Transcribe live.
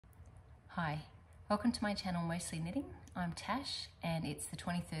Hi, welcome to my channel Mostly Knitting. I'm Tash and it's the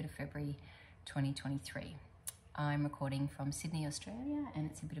 23rd of February 2023. I'm recording from Sydney, Australia, and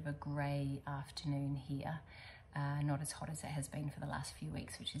it's a bit of a grey afternoon here. Not as hot as it has been for the last few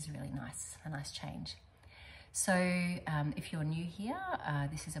weeks, which is really nice, a nice change. So if you're new here,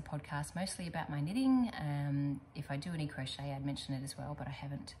 this is a podcast mostly about my knitting. If I do any crochet, I'd mention it as well, but I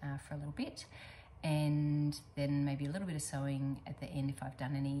haven't for a little bit. And then maybe a little bit of sewing at the end if I've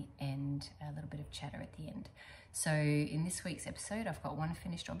done any, and a little bit of chatter at the end. So in this week's episode, I've got one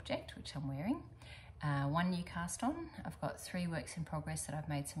finished object, which I'm wearing, one new cast on. I've got 3 works in progress that I've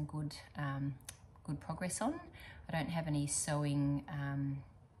made some good progress on. I don't have any sewing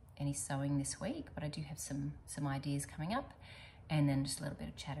this week, but I do have some ideas coming up, and then just a little bit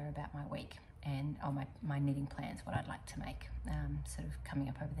of chatter about my week and my knitting plans, what I'd like to make sort of coming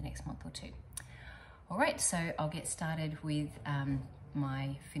up over the next month or two. All right, so I'll get started with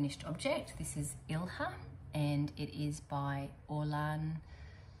my finished object. This is Ilha, and it is by Orlane.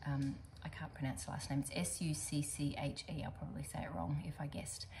 I can't pronounce the last name. It's S-U-C-C-H-E. I'll probably say it wrong if I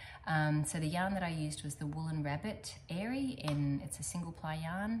guessed. So the yarn that I used was the Woolen Rabbit Airy, and it's a single ply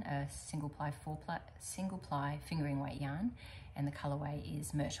yarn, a single ply fingering weight yarn, and the colorway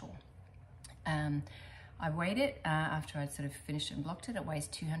is Myrtle. I weighed it after I'd sort of finished and blocked it. It weighs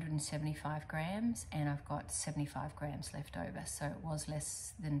 275 grams, and I've got 75 grams left over, so it was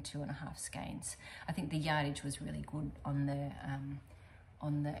less than 2.5 skeins. I think the yardage was really good on the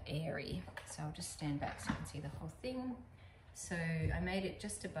Airy. So I'll just stand back so you can see the whole thing. So I made it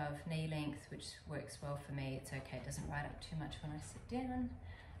just above knee length, which works well for me. It's okay, it doesn't ride up too much when I sit down.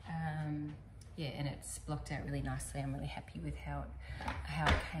 Yeah, and it's blocked out really nicely. I'm really happy with how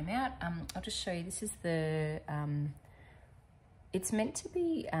it came out. I'll just show you, this is the, it's meant to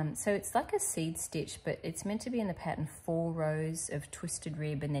be, so it's like a seed stitch, but it's meant to be in the pattern 4 rows of twisted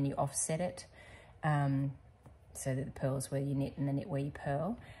rib, and then you offset it, so that the pearl's where you knit and the knit where you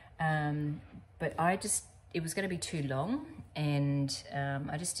purl. But it was going to be too long, and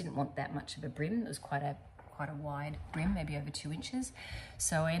I just didn't want that much of a brim. It was quite a wide brim, maybe over 2 inches.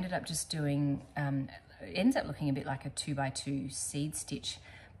 So I ended up just doing, it ends up looking a bit like a 2x2 seed stitch,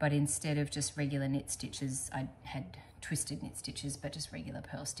 but instead of just regular knit stitches, I had twisted knit stitches, but just regular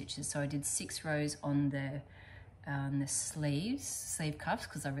purl stitches. So I did 6 rows on the sleeve cuffs,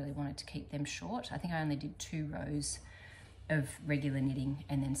 because I really wanted to keep them short. I think I only did 2 rows of regular knitting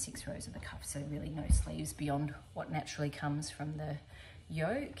and then 6 rows of the cuff, so really no sleeves beyond what naturally comes from the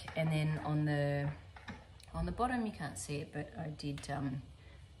yoke. And then on the bottom, you can't see it, but I did 10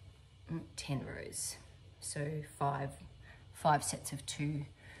 rows, so five sets of two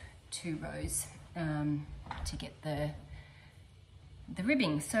rows to get the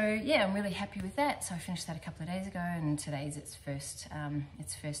ribbing. So yeah, I'm really happy with that. So I finished that a couple of days ago, and today's its first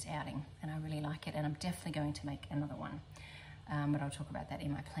outing, and I really like it, and I'm definitely going to make another one, but I'll talk about that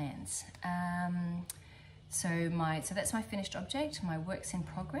in my plans. So that's my finished object, my works in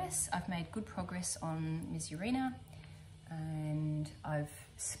progress. I've made good progress on Misurina, and I've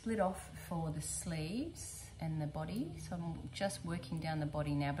split off for the sleeves and the body. So I'm just working down the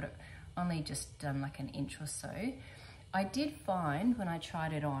body now, but I've only just done like an inch or so. I did find when I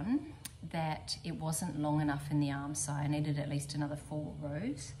tried it on that it wasn't long enough in the arm side. I needed at least another 4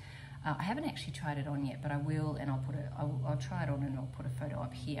 rows. I haven't actually tried it on yet, but I will, and I'll try it on, and I'll put a photo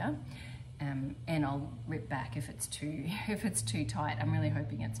up here. And I'll rip back if it's too tight. I'm really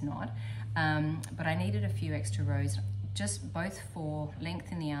hoping it's not. But I needed a few extra rows, just both for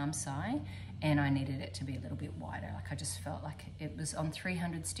length in the arm side, and I needed it to be a little bit wider. Like I just felt like it was on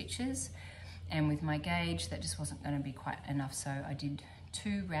 300 stitches, and with my gauge, that just wasn't going to be quite enough. So I did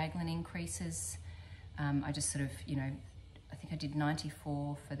 2 raglan increases. I just sort of, I think I did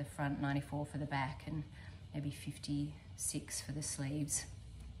 94 for the front, 94 for the back, and maybe 56 for the sleeves.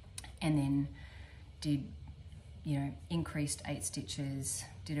 And then did, increased 8 stitches,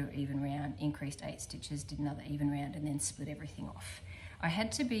 did an even round, increased 8 stitches, did another even round, and then split everything off. I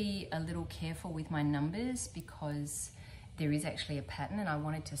had to be a little careful with my numbers because there is actually a pattern, and I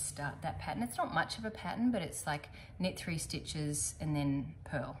wanted to start that pattern. It's not much of a pattern, but it's like knit 3 stitches and then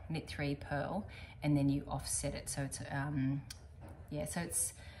purl, knit 3, purl, and then you offset it. So it's, yeah, so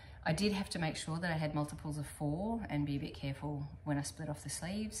it's, I did have to make sure that I had multiples of 4 and be a bit careful when I split off the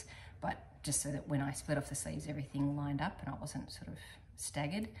sleeves, but just so that when I split off the sleeves, everything lined up and I wasn't sort of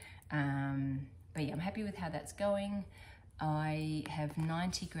staggered. But yeah, I'm happy with how that's going. I have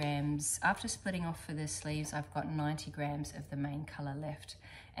 90 grams, after splitting off for the sleeves, I've got 90 grams of the main color left,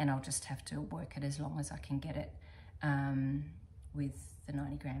 and I'll just have to work it as long as I can get it with the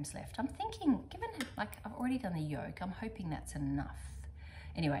 90 grams left. I'm thinking, given like I've already done the yoke, I'm hoping that's enough.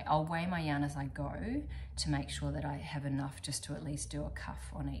 Anyway, I'll weigh my yarn as I go to make sure that I have enough just to at least do a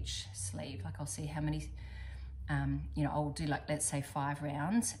cuff on each sleeve. Like I'll see how many, you know, I'll do like, let's say 5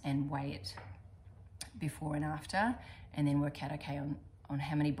 rounds and weigh it before and after, and then work out, okay, on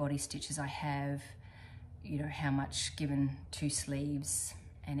how many body stitches I have, you know, how much given 2 sleeves,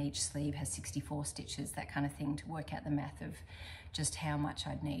 and each sleeve has 64 stitches, that kind of thing, to work out the math of just how much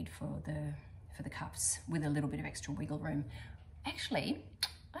I'd need for the cuffs with a little bit of extra wiggle room. Actually,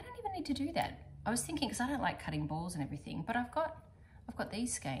 I don't even need to do that. I was thinking, because I don't like cutting balls and everything, but I've got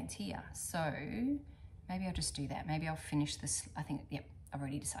these skeins here, so maybe I'll just do that. Maybe I'll finish this. I think, yep, I've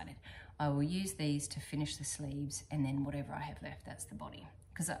already decided. I will use these to finish the sleeves, and then whatever I have left, that's the body.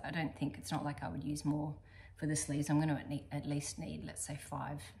 Because I don't think, it's not like I would use more for the sleeves. I'm going to at least need, let's say,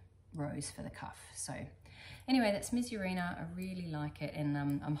 5 rows for the cuff. So anyway, that's Misurina. I really like it, and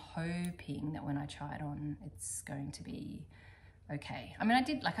I'm hoping that when I try it on, it's going to be okay. I mean,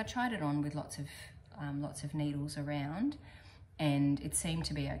 I tried it on with lots of needles around, and it seemed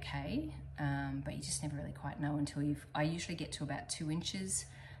to be okay, but you just never really quite know until I usually get to about 2 inches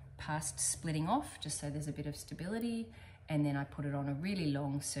past splitting off, just so there's a bit of stability, and then I put it on a really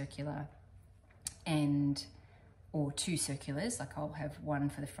long circular, or 2 circulars, like I'll have one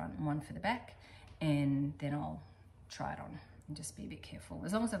for the front and one for the back, and then I'll try it on and just be a bit careful.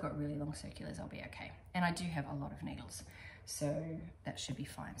 As long as I've got really long circulars, I'll be okay. And I do have a lot of needles, so that should be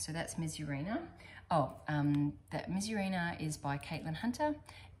fine. So that's Misurina. Oh, that Misurina is by Caitlin Hunter,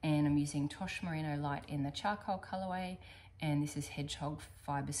 and I'm using Tosh Merino Light in the charcoal colorway, and this is Hedgehog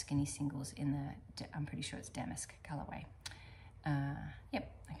fiber skinny singles in the, I'm pretty sure it's Damask colorway.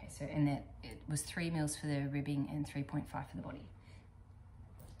 Yep, okay, so, and that it was 3 mils for the ribbing and 3.5 for the body.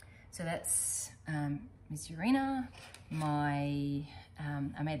 So that's Misurina. I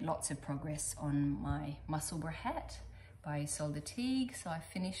made lots of progress on my Musselburgh hat by Ysolda Teague. So I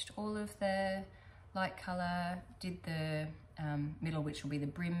finished all of the light colour, did the middle, which will be the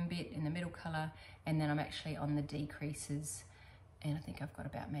brim bit in the middle colour, and then I'm actually on the decreases, and I think I've got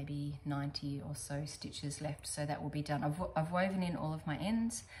about maybe 90 or so stitches left, so that will be done. I've woven in all of my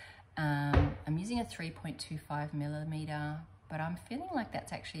ends. I'm using a 3.25 millimeter, but I'm feeling like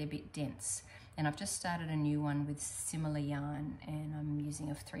that's actually a bit dense, and I've just started a new one with similar yarn, and I'm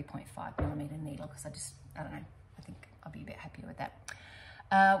using a 3.5 millimeter needle because I don't know, I think I'll be a bit happier with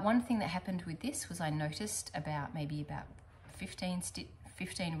that. One thing that happened with this was I noticed maybe about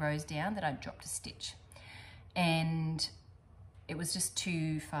 15 rows down that I'd dropped a stitch, and it was just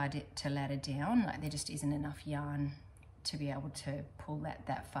too far to ladder down. Like, there just isn't enough yarn to be able to pull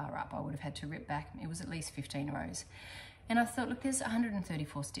that far up. I would have had to rip back. It was at least 15 rows. And I thought, look, there's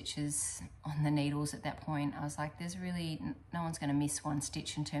 134 stitches on the needles at that point. I was like, there's really, no one's going to miss 1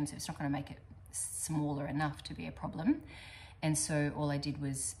 stitch in terms of, it's not going to make it smaller enough to be a problem. And so all I did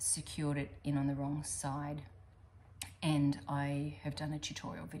was secured it in on the wrong side. And I have done a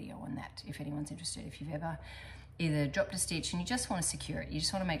tutorial video on that, if anyone's interested. If you've ever either dropped a stitch and you just want to secure it, you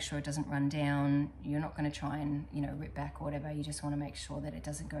just want to make sure it doesn't run down, you're not going to try and, you know, rip back or whatever, you just want to make sure that it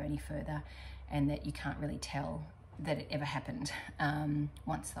doesn't go any further and that you can't really tell that it ever happened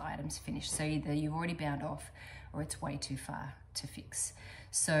once the item's finished. So either you've already bound off or it's way too far to fix,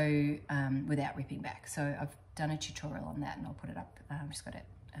 so without ripping back. So I've done a tutorial on that, and I'll put it up. Just got to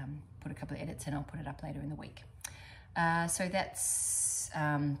put a couple of edits, and I'll put it up later in the week. So that's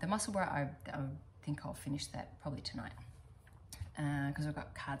the Musselburgh. I think I'll finish that probably tonight, because I've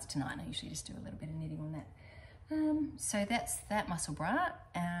got cards tonight, and I usually just do a little bit of knitting on that. So that's that Musselburgh.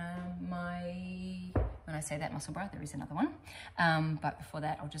 When I say that Musselburgh, there is another one. But before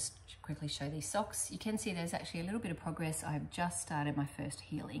that, I'll just quickly show these socks. You can see there's actually a little bit of progress. I've just started my first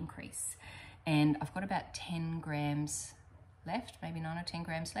heel increase, and I've got about 10 grams left, maybe 9 or 10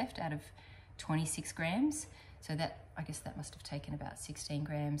 grams left out of 26 grams. So that, I guess that must have taken about 16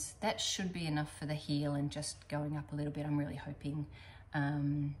 grams. That should be enough for the heel and just going up a little bit, I'm really hoping.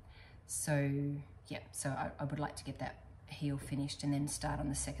 So yeah, so I would like to get that heel finished and then start on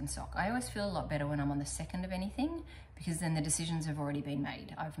the second sock. I always feel a lot better when I'm on the second of anything, because then the decisions have already been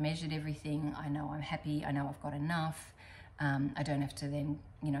made. I've measured everything, I know I'm happy, I know I've got enough. I don't have to then,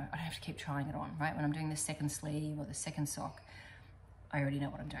 you know, I don't have to keep trying it on, right? When I'm doing the second sleeve or the second sock, I already know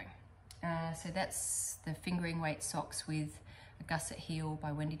what I'm doing. So that's the fingering weight socks with a gusset heel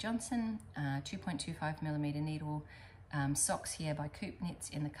by Wendy Johnson, 2.25 millimeter needle, socks here by Coop Knits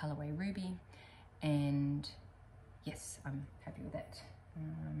in the colorway Ruby, and yes, I'm happy with that.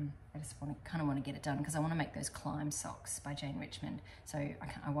 I just kind of want to get it done because I want to make those climb socks by Jane Richmond. So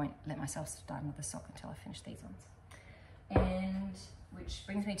I won't let myself start another sock until I finish these ones. And which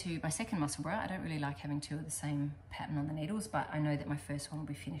brings me to my second Musselburgh. I don't really like having two of the same pattern on the needles, but I know that my first one will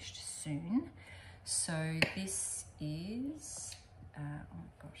be finished soon. So this is, oh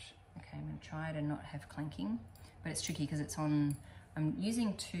my gosh, okay, I'm gonna try to not have clanking, but it's tricky because it's on, I'm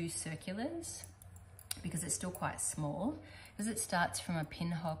using two circulars because it's still quite small, because it starts from a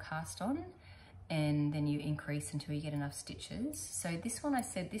pinhole cast on and then you increase until you get enough stitches. So this one I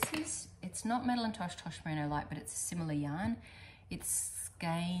said, it's not Madelinetosh Tosh Merino Light, but it's a similar yarn. It's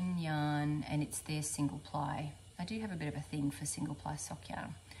Skein yarn and it's their single ply. I do have a bit of a thing for single ply sock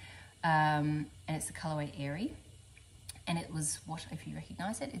yarn. And it's the colorway Airy. And it was what, if you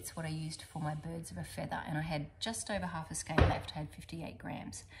recognize it, it's what I used for my birds of a feather. And I had just over half a skein left. I had 58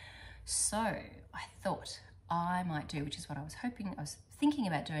 grams. So I thought I might do, which is what I was thinking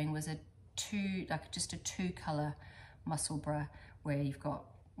about doing, was just a two color Musselburgh where you've got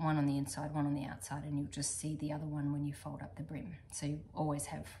one on the inside, one on the outside, and you'll just see the other one when you fold up the brim. So you always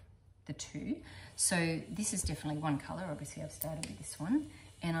have the two. So this is definitely one color. Obviously I've started with this one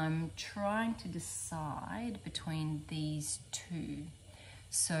and I'm trying to decide between these two.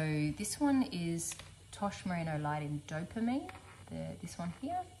 So this one is Tosh Merino Light in Dopamine, this one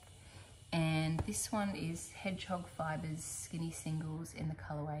here. And this one is Hedgehog Fibers Skinny Singles in the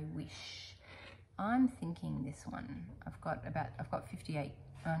colorway Wish. I'm thinking this one. I've got 58,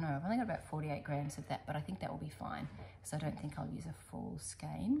 oh no, I've only got about 48 grams of that, but I think that will be fine because I don't think I'll use a full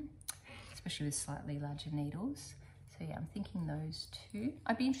skein, especially with slightly larger needles. So yeah, I'm thinking those two.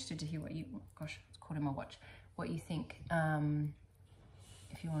 I'd be interested to hear what you, gosh, it's caught in my watch, what you think.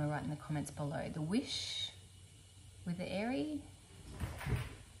 If you want to write in the comments below. The Wish with the Airy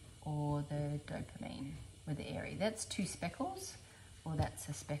or the Dopamine with the Airy. That's two speckles or that's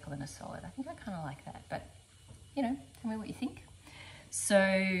a speckle and a solid. I think I kind of like that, but you know, tell me what you think.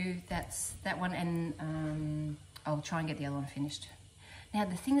 So that's that one, and I'll try and get the other one finished. Now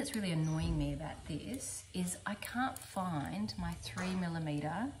the thing that's really annoying me about this is I can't find my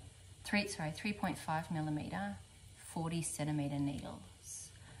 3.5 millimeter 40 centimeter needles.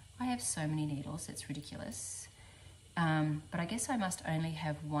 I have so many needles, it's ridiculous. But I guess I must only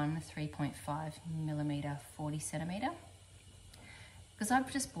have one 3.5 millimeter 40 centimeter, because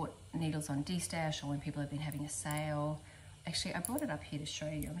I've just bought needles on D-Stash or when people have been having a sale. Actually, I brought it up here to show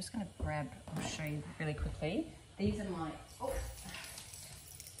you. I'm just going to I'll show you really quickly. These are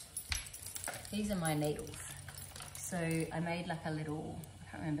my needles. So I made like a little, I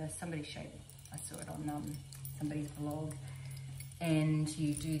can't remember, somebody showed it. I saw it on somebody's blog. And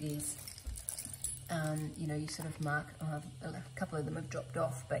you do these, you know, you sort of mark, a couple of them have dropped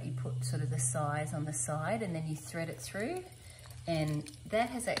off, but you put sort of the size on the side and then you thread it through. And that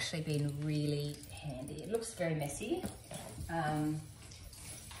has actually been really handy. It looks very messy.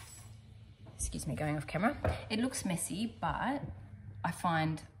 Excuse me, going off camera. It looks messy, but I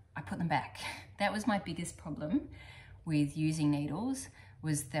find I put them back. That was my biggest problem with using needles,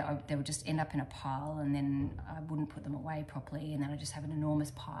 was that they would just end up in a pile and then I wouldn't put them away properly and then I just have an enormous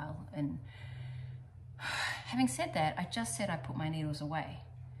pile. And having said that, I just said I put my needles away.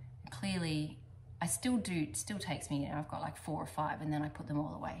 Clearly, I still do, it still takes me, you know, I've got like 4 or 5 and then I put them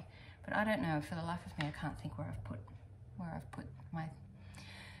all away. But I don't know, for the life of me, I can't think where I've put my...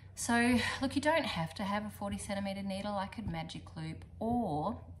 So, look, you don't have to have a 40 centimeter needle. I could magic loop,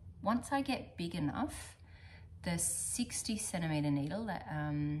 or once I get big enough, the 60 centimeter needle that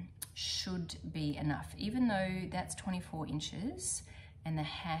should be enough, even though that's 24 inches and the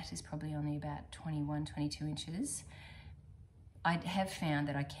hat is probably only about 21, 22 inches. I have found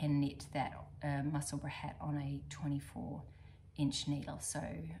that I can knit that Musselburgh hat on a 24-inch needle. So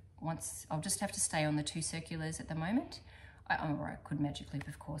once, I'll just have to stay on the 2 circulars at the moment. Or I could magic loop,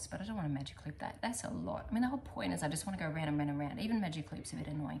 of course, but I don't want to magic loop that. That's a lot. I mean, the whole point is I just want to go round and round and round. Even magic loop's a bit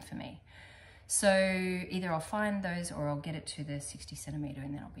annoying for me. So either I'll find those or I'll get it to the 60 centimeter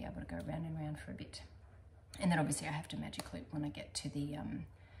and then I'll be able to go round and round for a bit. And then obviously I have to magic loop when I get to the,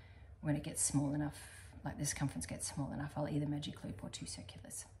 when it gets small enough, like the circumference gets small enough, I'll either magic loop or 2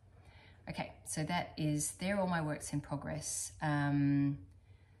 circulars. Okay, so they're all my works in progress.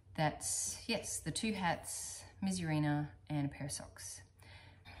 That's, yes, the 2 hats, Misurina, and a pair of socks.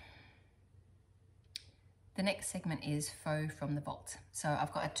 The next segment is Faux from the Vault. So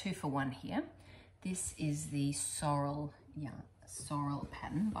I've got a 2-for-1 here. This is the Sorrel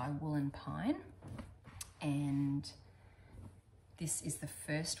pattern by Woolen Pine. And this is the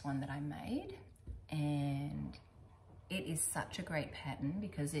first one that I made. And it is such a great pattern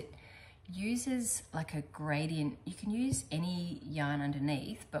because it uses like a gradient. You can use any yarn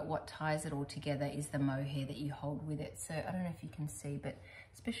underneath, but what ties it all together is the mohair that you hold with it. So I don't know if you can see, but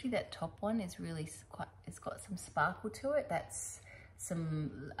especially that top one is really quite, it's got some sparkle to it. That's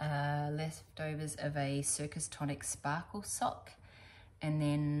some leftovers of a Circus Tonic Sparkle sock, and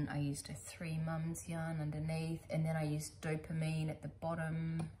then I used a 3 Mums yarn underneath, and then I used Dopamine at the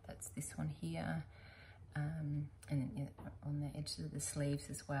bottom. That's this one here, and then on the edges of the sleeves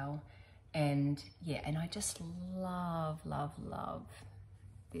as well. And yeah, and I just love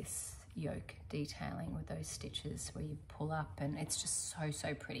this yoke detailing with those stitches where you pull up, and it's just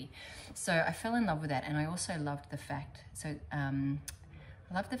so pretty. So I fell in love with that, and I also loved the fact,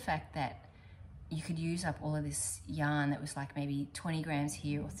 I love the fact that you could use up all of this yarn that was like maybe 20 grams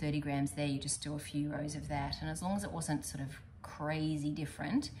here or 30 grams there. You just do a few rows of that, and as long as it wasn't sort of crazy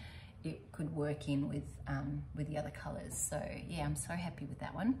different, it could work in with the other colors. So yeah, I'm so happy with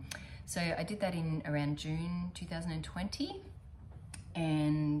that one. So I did that in around June 2020.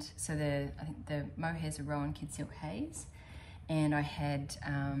 And so I think the Mohair's a Rowan Kid Silk Haze, and I had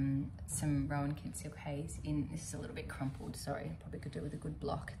some Rowan Kid Silk Haze in, this is a little bit crumpled, sorry, probably could do with a good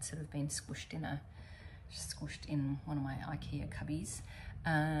block. It's sort of been squished in one of my IKEA cubbies.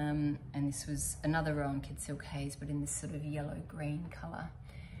 And this was another Rowan Kid Silk Haze, but in this sort of yellow-green colour.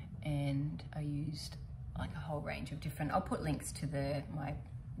 And I used like a whole range of different, I'll put links to my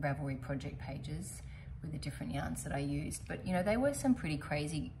Ravelry project pages with the different yarns that I used, but you know, they were some pretty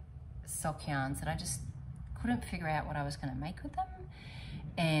crazy sock yarns that I just couldn't figure out what I was going to make with them.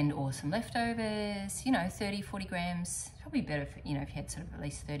 And or some leftovers, you know, 30-40 grams, probably better for, you know, if you had sort of at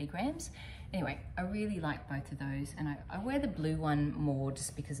least 30 grams. Anyway, I really like both of those, and I wear the blue one more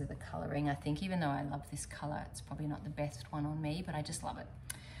just because of the colouring. I think even though I love this colour, it's probably not the best one on me, but I just love it.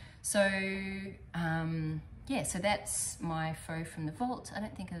 So yeah, so that's my faux from the vault. I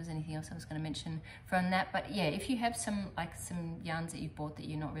don't think there was anything else I was going to mention from that, but yeah, if you have some yarns that you've bought that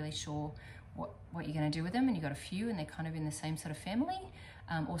you're not really sure what you're going to do with them, and you've got a few and they're kind of in the same sort of family,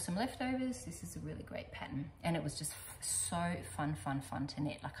 or some leftovers, this is a really great pattern. And it was just so fun to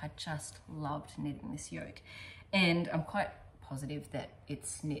knit. Like, I just loved knitting this yoke, and I'm quite positive that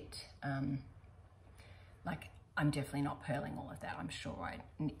it's knit, like, I'm definitely not purling all of that, I'm sure,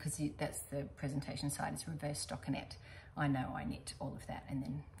 because that's the presentation side, is reverse stockinette. I know I knit all of that and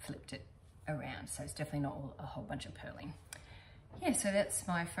then flipped it around, so it's definitely not a whole bunch of purling. Yeah, so that's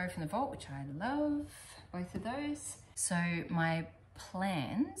my faux from the vault, which I love, both of those. So my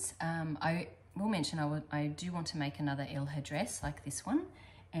plans, I will mention I do want to make another Ilha dress like this one,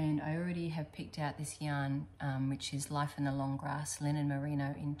 and I already have picked out this yarn, which is Life in the Long Grass Linen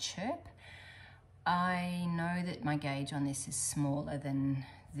Merino in Chirp. I know that my gauge on this is smaller than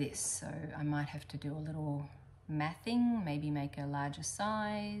this, so I might have to do a little mathing, maybe make a larger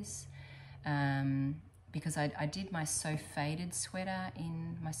size, because I did my So Faded sweater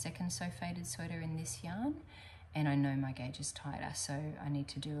in my second So Faded sweater in this yarn, and I know my gauge is tighter, so I need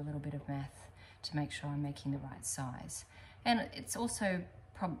to do a little bit of math to make sure I'm making the right size. And it's also,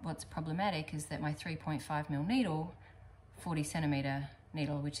 what's problematic is that my 3.5mm needle, 40 centimetre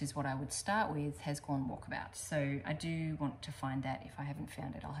needle, which is what I would start with, has gone walkabout. So I do want to find that. If I haven't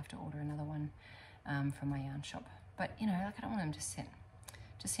found it, I'll have to order another one from my yarn shop. But you know, like, I don't want them to sit.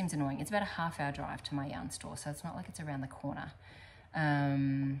 Just seems annoying. It's about a half-hour drive to my yarn store, so it's not like it's around the corner.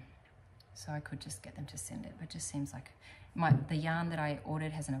 So I could just get them to send it, but it just seems like the yarn that I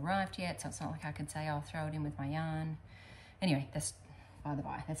ordered hasn't arrived yet, so it's not like I could say I'll throw it in with my yarn. Anyway, that's by the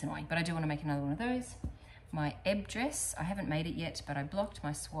by, that's annoying, but I do want to make another one of those. My ebb dress, I haven't made it yet, but I blocked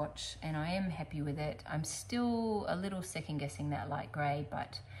my swatch and I am happy with it. I'm still a little second guessing that light grey,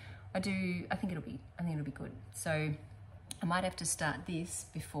 but I think it'll be good. So I might have to start this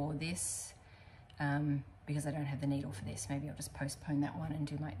before this, because I don't have the needle for this. Maybe I'll just postpone that one and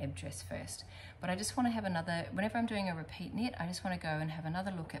do my ebb dress first. But I just want to have another, whenever I'm doing a repeat knit, I just want to go and have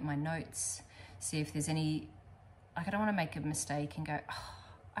another look at my notes, see if there's any, like, I don't want to make a mistake and go, oh,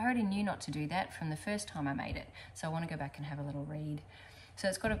 I already knew not to do that from the first time I made it. So I want to go back and have a little read. So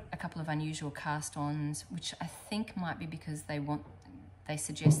it's got a couple of unusual cast-ons, which I think might be because they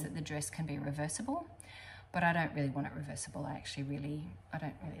suggest that the dress can be reversible, but I don't really want it reversible. I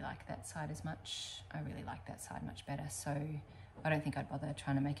don't really like that side as much. I really like that side much better. So I don't think I'd bother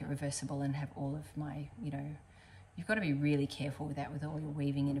trying to make it reversible and have all of my, you know, you've got to be really careful with that, with all your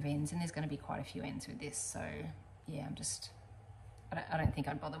weaving in of ends, and there's going to be quite a few ends with this. So yeah, I don't think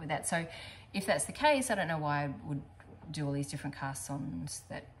I'd bother with that. So if that's the case, I don't know why I would do all these different cast-ons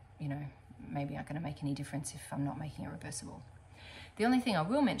that, you know, maybe aren't going to make any difference if I'm not making it reversible. The only thing I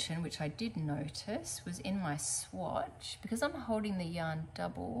will mention, which I did notice, was in my swatch, because I'm holding the yarn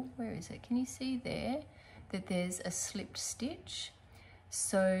double, where is it? Can you see there that there's a slipped stitch?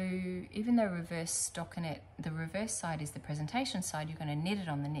 So even though reverse stockinette, the reverse side is the presentation side, you're going to knit it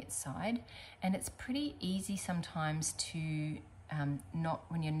on the knit side, and it's pretty easy sometimes to not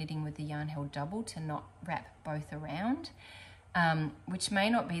when you're knitting with the yarn held double, to not wrap both around, which may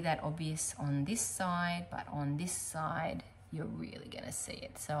not be that obvious on this side, but on this side, you're really gonna see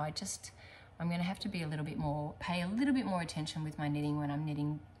it. So I'm gonna have to be pay a little bit more attention with my knitting when I'm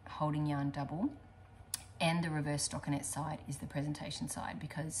knitting holding yarn double. And the reverse stockinette side is the presentation side,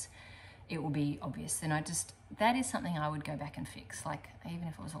 because it will be obvious. And that is something I would go back and fix. Like, even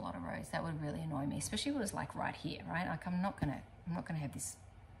if it was a lot of rows, that would really annoy me, especially if it was like right here, right? Like I'm not gonna have this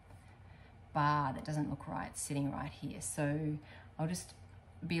bar that doesn't look right sitting right here. So I'll just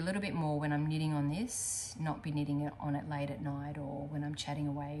be a little bit more when I'm knitting on this, not be knitting on it late at night, or when I'm chatting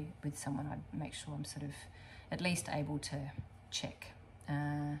away with someone, I'd make sure I'm sort of at least able to check.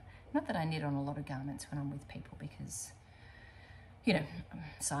 Not that I knit on a lot of garments when I'm with people, because, you know,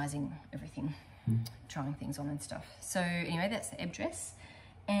 sizing everything, trying things on and stuff. So anyway, that's the ebb dress.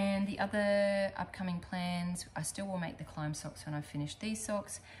 And the other upcoming plans, I still will make the climb socks when I've finished these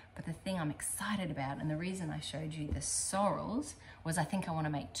socks, but the thing I'm excited about, and the reason I showed you the sorrels, was I think I want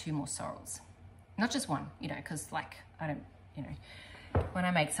to make 2 more sorrels. Not just one, you know, because like, I don't, you know, when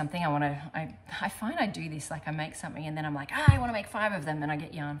I make something, I find I do this, like I make something and then I'm like, I want to make 5 of them, and I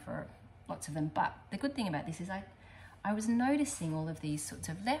get yarn for lots of them. But the good thing about this is I was noticing all of these sorts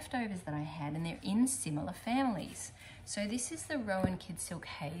of leftovers that I had, and they're in similar families. So this is the Rowan Kid Silk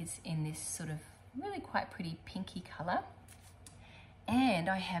Haze in this sort of really quite pretty pinky colour. And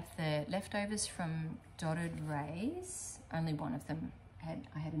I have the leftovers from Dotted Rays. Only one of them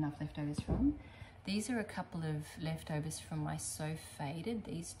I had enough leftovers from. These are a couple of leftovers from my So Faded,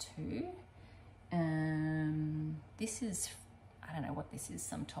 these 2. This is, I don't know what this is,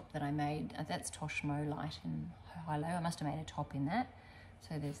 some top that I made. That's Tosh Merino Light and high-low. I must have made a top in that.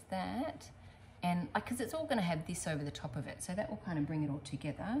 So there's that. And because it's all going to have this over the top of it, so that will kind of bring it all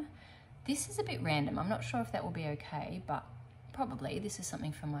together. This is a bit random. I'm not sure if that will be okay, but probably. This is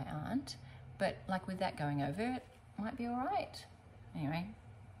something from my aunt. But like with that going over, it might be all right. Anyway,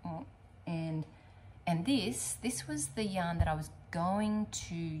 and this was the yarn that I was going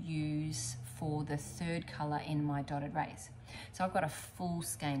to use for the 3rd colour in my Dotted Rays. So I've got a full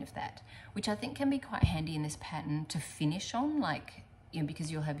skein of that, which I think can be quite handy in this pattern to finish on, like, you know,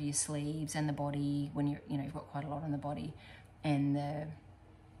 because you'll have your sleeves and the body when you've got quite a lot on the body, and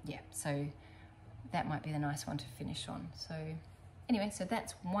so that might be the nice one to finish on. So anyway, so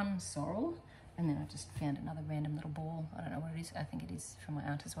that's 1 sorrel, and then I just found another random little ball. I don't know what it is. I think it is from my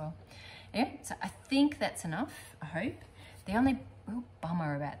aunt as well. Anyway, so I think that's enough, I hope. The only real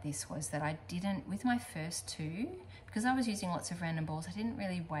bummer about this was that I didn't, with my first 2, because I was using lots of random balls, I didn't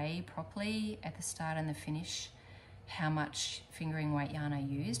really weigh properly at the start and the finish how much fingering weight yarn I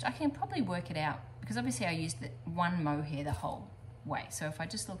used. I can probably work it out, because obviously I used 1 mohair the whole way. So if I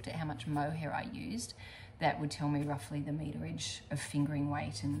just looked at how much mohair I used, that would tell me roughly the meterage of fingering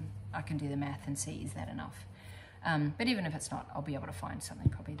weight, and I can do the math and see, is that enough? But even if it's not, I'll be able to find something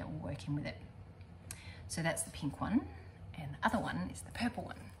probably that will work in with it. So that's the pink one, and the other one is the purple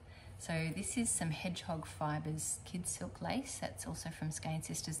one. So this is some Hedgehog Fibers Kid Silk Lace. That's also from Skein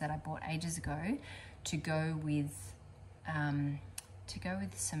Sisters that I bought ages ago to go with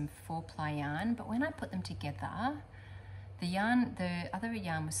some 4-ply yarn. But when I put them together, the other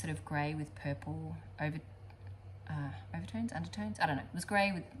yarn was sort of grey with purple overtones, undertones. I don't know. It was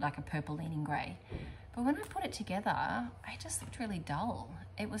grey with like a purple leaning grey. But when I put it together, it just looked really dull.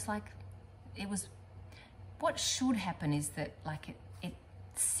 It was like, what should happen is that like it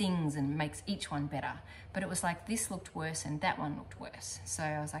sings and makes each one better. But it was like this looked worse and that one looked worse. So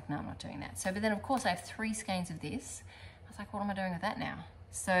I was like, no, I'm not doing that. So, but then of course I have 3 skeins of this. I was like, what am I doing with that now?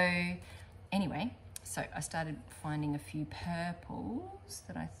 So anyway, so I started finding a few purples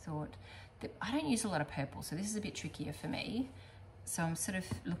that I thought, that I don't use a lot of purple, so this is a bit trickier for me. So I'm sort of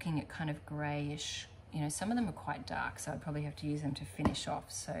looking at kind of greyish, you know, some of them are quite dark, so I'd probably have to use them to finish off.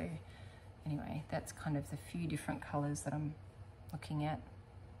 So anyway, that's kind of the few different colours that I'm looking at.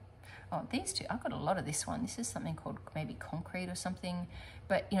 Oh, these 2, I've got a lot of this one. This is something called maybe concrete or something.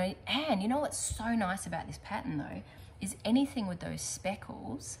 But, you know, and you know what's so nice about this pattern though, is anything with those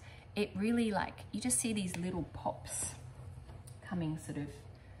speckles, it really like, you just see these little pops coming sort of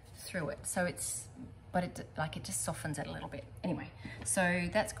through it. So it's, but it like, it just softens it a little bit. Anyway, so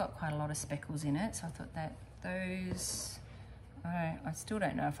that's got quite a lot of speckles in it. So I thought that those, I still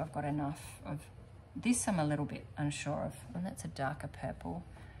don't know if I've got enough of this. I'm a little bit unsure of, and that's a darker purple.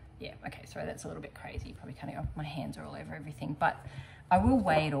 Yeah, okay, sorry, that's a little bit crazy, probably cutting off, my hands are all over everything, but I will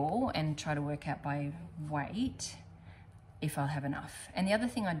weigh it all and try to work out by weight. if I'll have enough. And the other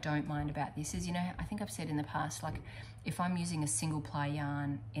thing I don't mind about this is, you know, I think I've said in the past, like if I'm using a single ply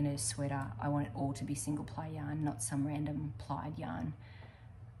yarn in a sweater, I want it all to be single ply yarn, not some random plied yarn.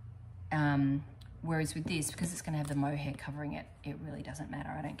 Whereas with this, because it's going to have the mohair covering it, it really doesn't matter.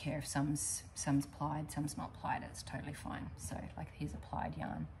 I don't care if some's plied, some's not plied, it's totally fine. So like here's a plied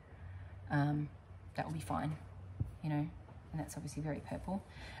yarn. That will be fine, you know, and that's obviously very purple.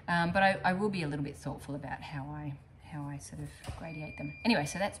 But I will be a little bit thoughtful about how I sort of gradiate them. Anyway,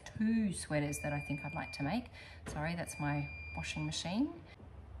 so that's 2 sweaters that I think I'd like to make. Sorry, that's my washing machine.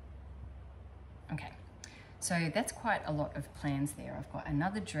 Okay. So that's quite a lot of plans there. I've got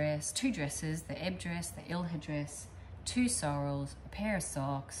another dress, 2 dresses, the Ebb dress, the Ilha dress, 2 sorrels, a pair of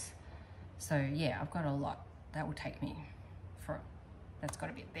socks. So yeah, I've got a lot. That will take me for, that's got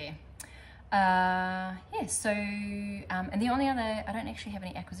a bit there. Yeah, so, and the only other, I don't actually have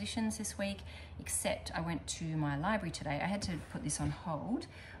any acquisitions this week, except I went to my library today. I had to put this on hold.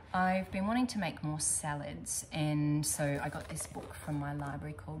 I've been wanting to make more salads, and so I got this book from my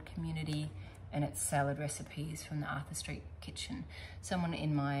library called Community, and it's salad recipes from the Arthur Street Kitchen. Someone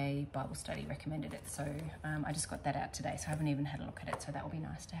in my Bible study recommended it, so I just got that out today, so I haven't even had a look at it, so that will be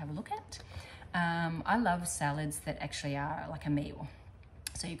nice to have a look at. I love salads that actually are like a meal.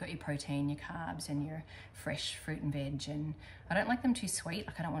 So you've got your protein, your carbs, and your fresh fruit and veg, and I don't like them too sweet.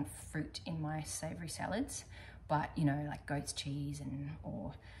 Like I don't want fruit in my savoury salads, but you know, like goat's cheese and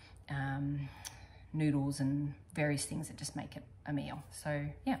or noodles and various things that just make it a meal. So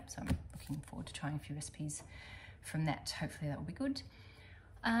yeah, so I'm looking forward to trying a few recipes from that. Hopefully that will be good.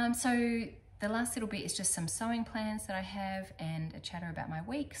 So the last little bit is just some sewing plans that I have and a chatter about my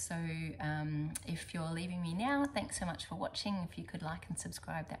week. So if you're leaving me now, thanks so much for watching. If you could like and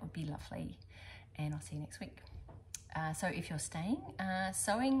subscribe, that would be lovely. And I'll see you next week. So if you're staying,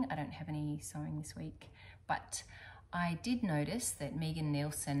 sewing, I don't have any sewing this week, but I did notice that Megan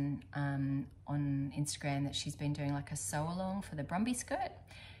Nielsen on Instagram, that she's been doing like a sew along for the Brumby skirt.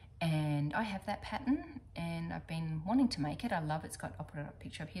 And I have that pattern and I've been wanting to make it. I love it's got, I'll put a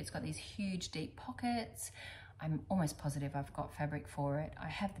picture up here. It's got these huge deep pockets. I'm almost positive I've got fabric for it. I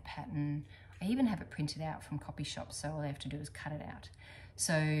have the pattern. I even have it printed out from copy shops, so all I have to do is cut it out.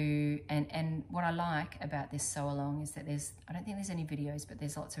 So, and what I like about this sew along is that there's, I don't think there's any videos, but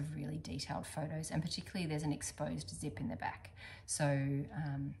there's lots of really detailed photos, and particularly there's an exposed zip in the back. So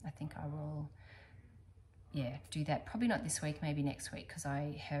I think I will, yeah, do that. Probably not this week, maybe next week, because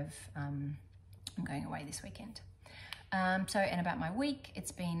I have, I'm going away this weekend. So, and about my week,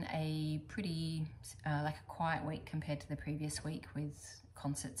 it's been a pretty, like a quiet week compared to the previous week with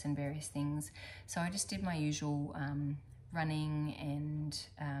concerts and various things. So I just did my usual running and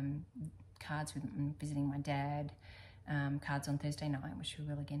cards with visiting my dad, cards on Thursday night, which we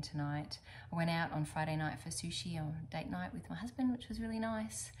will again tonight. I went out on Friday night for sushi on date night with my husband, which was really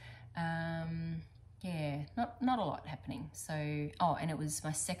nice. Yeah, not a lot happening. So, oh, and it was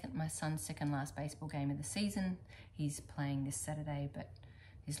my son's second last baseball game of the season. He's playing this Saturday, but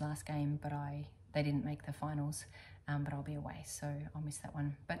his last game, but they didn't make the finals, but I'll be away, so I'll miss that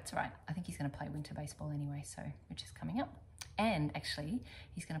one. But it's all right. I think he's going to play winter baseball anyway, so which is coming up. And actually,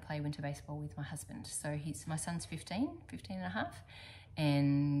 he's going to play winter baseball with my husband. So my son's 15 and a half.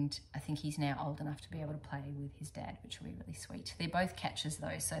 And I think he's now old enough to be able to play with his dad, which will be really sweet. They're both catchers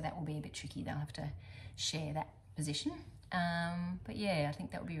though, so that will be a bit tricky. They'll have to share that position. But yeah, I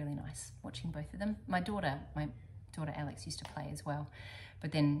think that would be really nice, watching both of them. My daughter Alex used to play as well.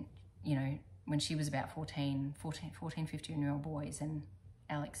 But then, you know, when she was about 14, 15-year-old boys, and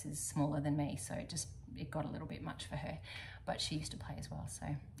Alex is smaller than me, so it got a little bit much for her. But she used to play as well, so,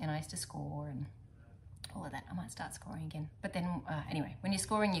 and I used to score and all of that. I might start scoring again. But then, anyway, when you're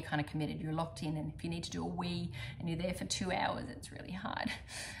scoring, you're kind of committed. You're locked in, and if you need to do a wee and you're there for 2 hours, it's really hard.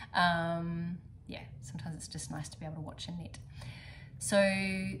 Yeah, sometimes it's just nice to be able to watch and knit. So,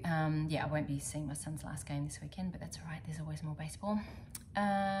 yeah, I won't be seeing my son's last game this weekend, but that's all right. There's always more baseball.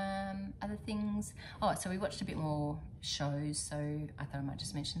 Other things. Oh, so we watched a bit more shows, so I thought I might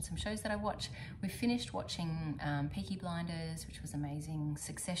just mention some shows that I watch. We finished watching Peaky Blinders, which was amazing.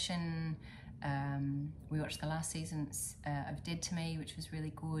 Succession. We watched the last season of Dead to Me, which was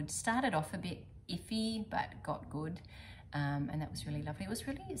really good. Started off a bit iffy, but got good. And that was really lovely. It was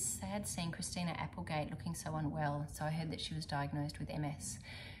really sad seeing Christina Applegate looking so unwell. So I heard that she was diagnosed with MS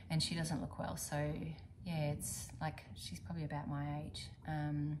and she doesn't look well. So yeah, it's like, she's probably about my age.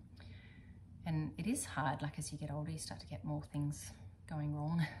 And it is hard, like as you get older, you start to get more things going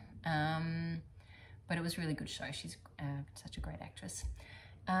wrong. But it was a really good show. She's such a great actress.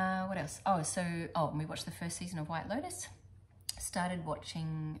 What else? And we watched the first season of White Lotus. started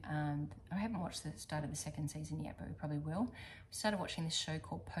watching, I haven't watched the start of the second season yet, but we probably will. We started watching this show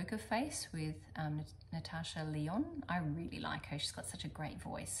called Poker Face with Natasha Lyonne. I really like her. She's got such a great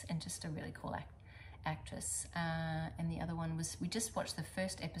voice and just a really cool actress. And the other one was, we just watched the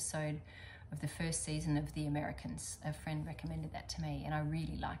first episode of the first season of The Americans. A friend recommended that to me and I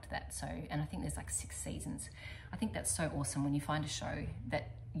really liked that. So, and I think there's like 6 seasons. I think that's so awesome when you find a show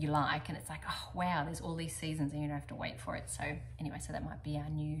that you like and it's like, oh wow, there's all these seasons and you don't have to wait for it. So anyway, so that might be our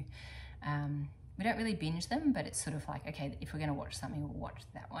new, we don't really binge them, but it's sort of like, okay, if we're gonna watch something, we'll watch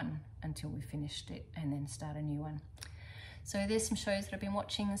that one until we've finished it and then start a new one. So there's some shows that I've been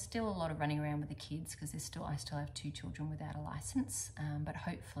watching. There's still a lot of running around with the kids because I still have 2 children without a license, but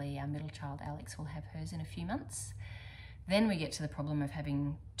hopefully our middle child Alex will have hers in a few months. Then we get to the problem of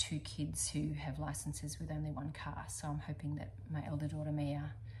having 2 kids who have licenses with only 1 car. So I'm hoping that my elder daughter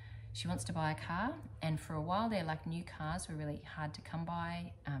Mia, she wants to buy a car, and for a while there, like, new cars were really hard to come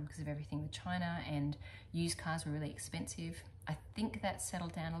by because of everything with China, and used cars were really expensive. I think that's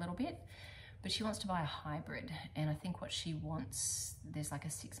settled down a little bit. But she wants to buy a hybrid, and I think what she wants, there's like a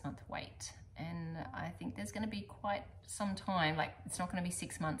 6-month wait. And I think there's gonna be quite some time, like it's not gonna be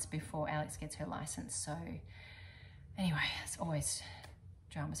 6 months before Alex gets her license. So anyway, it's always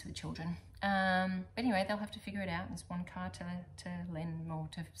dramas with children. But anyway, they'll have to figure it out. There's 1 car to lend or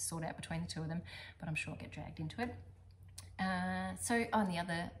to sort out between the 2 of them, but I'm sure I'll get dragged into it. So the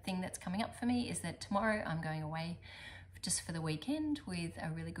other thing that's coming up for me is that tomorrow I'm going away just for the weekend with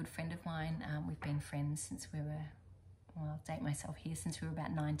a really good friend of mine. We've been friends since we were, well, I'll date myself here, since we were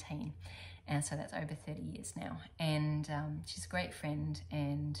about 19. And so that's over 30 years now. And she's a great friend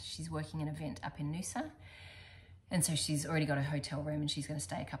and she's working an event up in Noosa. And so she's already got a hotel room and she's gonna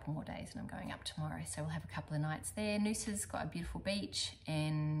stay a couple more days and I'm going up tomorrow. So we'll have a couple of nights there. Noosa's got a beautiful beach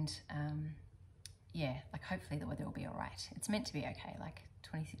and yeah, like hopefully the weather will be all right. It's meant to be okay, like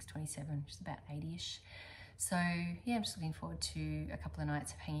 26, 27, which is about 80-ish. So yeah, I'm just looking forward to a couple of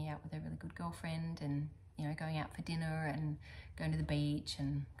nights of hanging out with a really good girlfriend and, you know, going out for dinner and going to the beach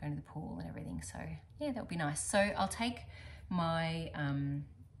and going to the pool and everything. So yeah, that'll be nice. So I'll take my,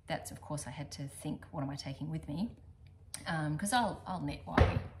 that's of course I had to think, what am I taking with me? Because I'll knit while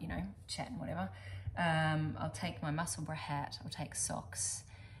we, you know, chat and whatever. I'll take my Musselburgh hat, I'll take socks,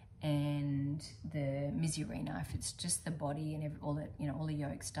 and the Misurina, if it's just the body and all the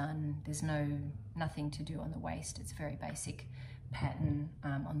yoke's done, there's nothing to do on the waist. It's a very basic pattern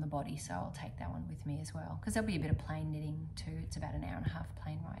on the body, so I'll take that one with me as well because there'll be a bit of plain knitting too. It's about an hour and a half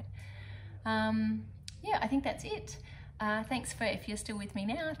plain ride. Yeah, I think that's it. Thanks if you're still with me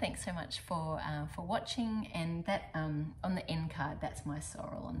now, thanks so much for watching. And that on the end card, that's my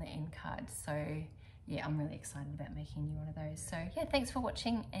sorrel on the end card. So yeah, I'm really excited about making you one of those. So yeah, thanks for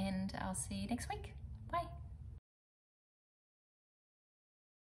watching and I'll see you next week.